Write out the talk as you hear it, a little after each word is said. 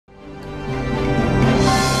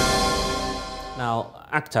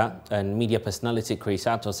Actor and media personality Chris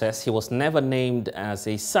Attoh says he was never named as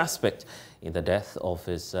a suspect in the death of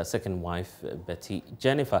his second wife, Betty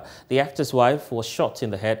Jennifer. The actor's wife was shot in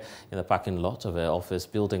the head in the parking lot of her office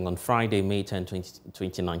building on Friday, May 10,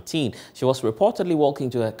 2019. She was reportedly walking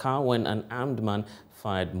to her car when an armed man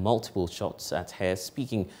fired multiple shots at her.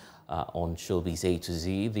 Speaking on Showbiz A to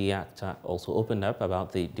Z, the actor also opened up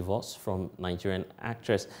about the divorce from Nigerian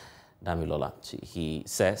actress Damilola. He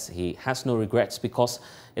says he has no regrets because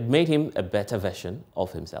it made him a better version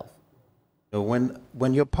of himself.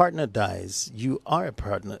 When your partner dies, you are a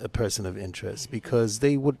person of interest because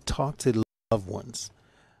they would talk to loved ones.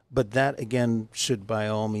 But that, again, should by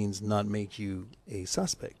all means not make you a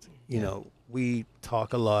suspect. You know, we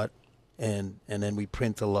talk a lot and then we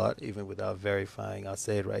print a lot, even without verifying. I'll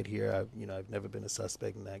say it right here. I've never been a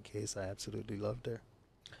suspect in that case. I absolutely loved her.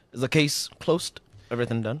 Is the case closed?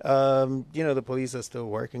 Everything done? The police are still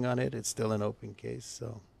working on it. It's still an open case,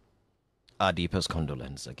 so. Our deepest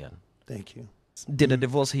condolences again. Thank you. Did a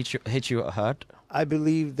divorce hit you hard? I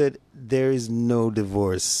believe that there is no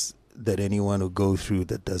divorce that anyone will go through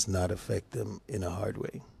that does not affect them in a hard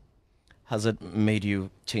way. Has it made you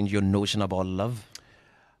change your notion about love?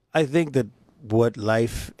 I think that what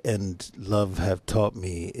life and love have taught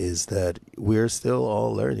me is that we're still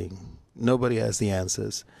all learning. Nobody has the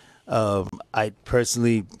answers. I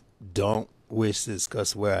personally don't wish to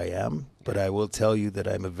discuss where I am, but I will tell you that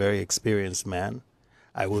I'm a very experienced man.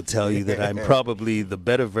 I will tell you that I'm probably the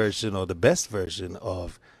better version or the best version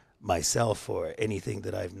of myself or anything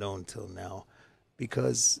that I've known till now,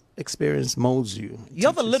 because experience molds you. You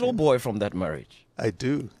have a little boy from that marriage. I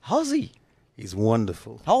do. How's he? He's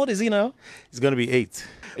wonderful. How old is he now? He's going to be 8.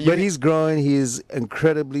 But he's growing. He is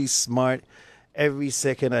incredibly smart. Every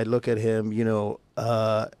second I look at him,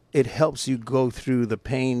 it helps you go through the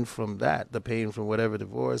pain from that, the pain from whatever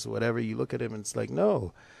divorce, whatever. You look at him and it's like,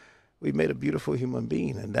 no, we made a beautiful human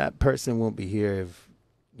being, and that person won't be here if,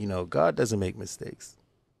 God doesn't make mistakes.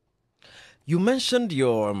 You mentioned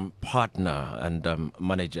your partner and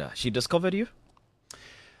manager. She discovered you?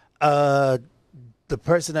 The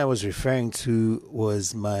person I was referring to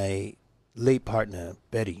was my late partner,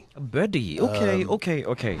 Betty. Betty,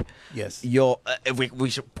 okay. Yes. Your, we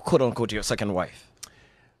should quote unquote your second wife.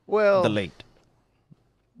 Well, the late.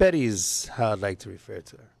 Betty is how I'd like to refer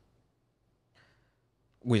to her.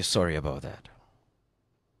 We're sorry about that.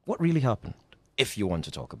 What really happened, if you want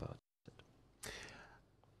to talk about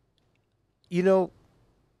it?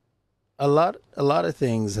 A lot of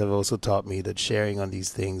things have also taught me that sharing on these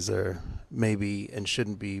things are maybe and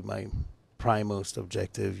shouldn't be my primemost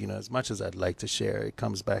objective. As much as I'd like to share, it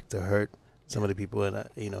comes back to hurt some of the people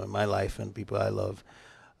in my life and people I love.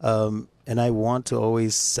 And I want to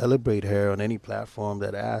always celebrate her on any platform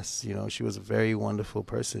that asks. She was a very wonderful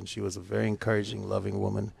person. She was a very encouraging, loving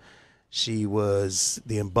woman. She was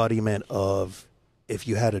the embodiment of, if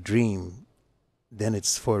you had a dream, then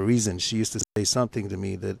it's for a reason. She used to say something to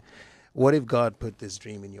me that, what if God put this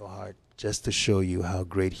dream in your heart just to show you how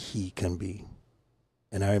great he can be?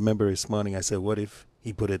 And I remember responding, I said, what if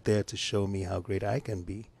he put it there to show me how great I can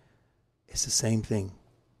be? It's the same thing.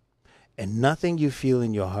 And nothing you feel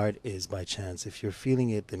in your heart is by chance. If you're feeling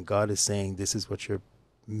it, then God is saying this is what you're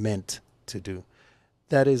meant to do.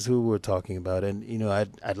 That is who we're talking about. And,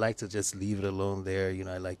 I'd like to just leave it alone there.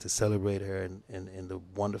 I'd like to celebrate her and the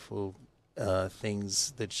wonderful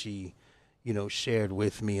things that she, shared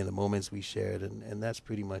with me and the moments we shared. And that's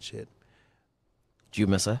pretty much it. Do you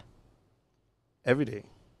miss her? Every day.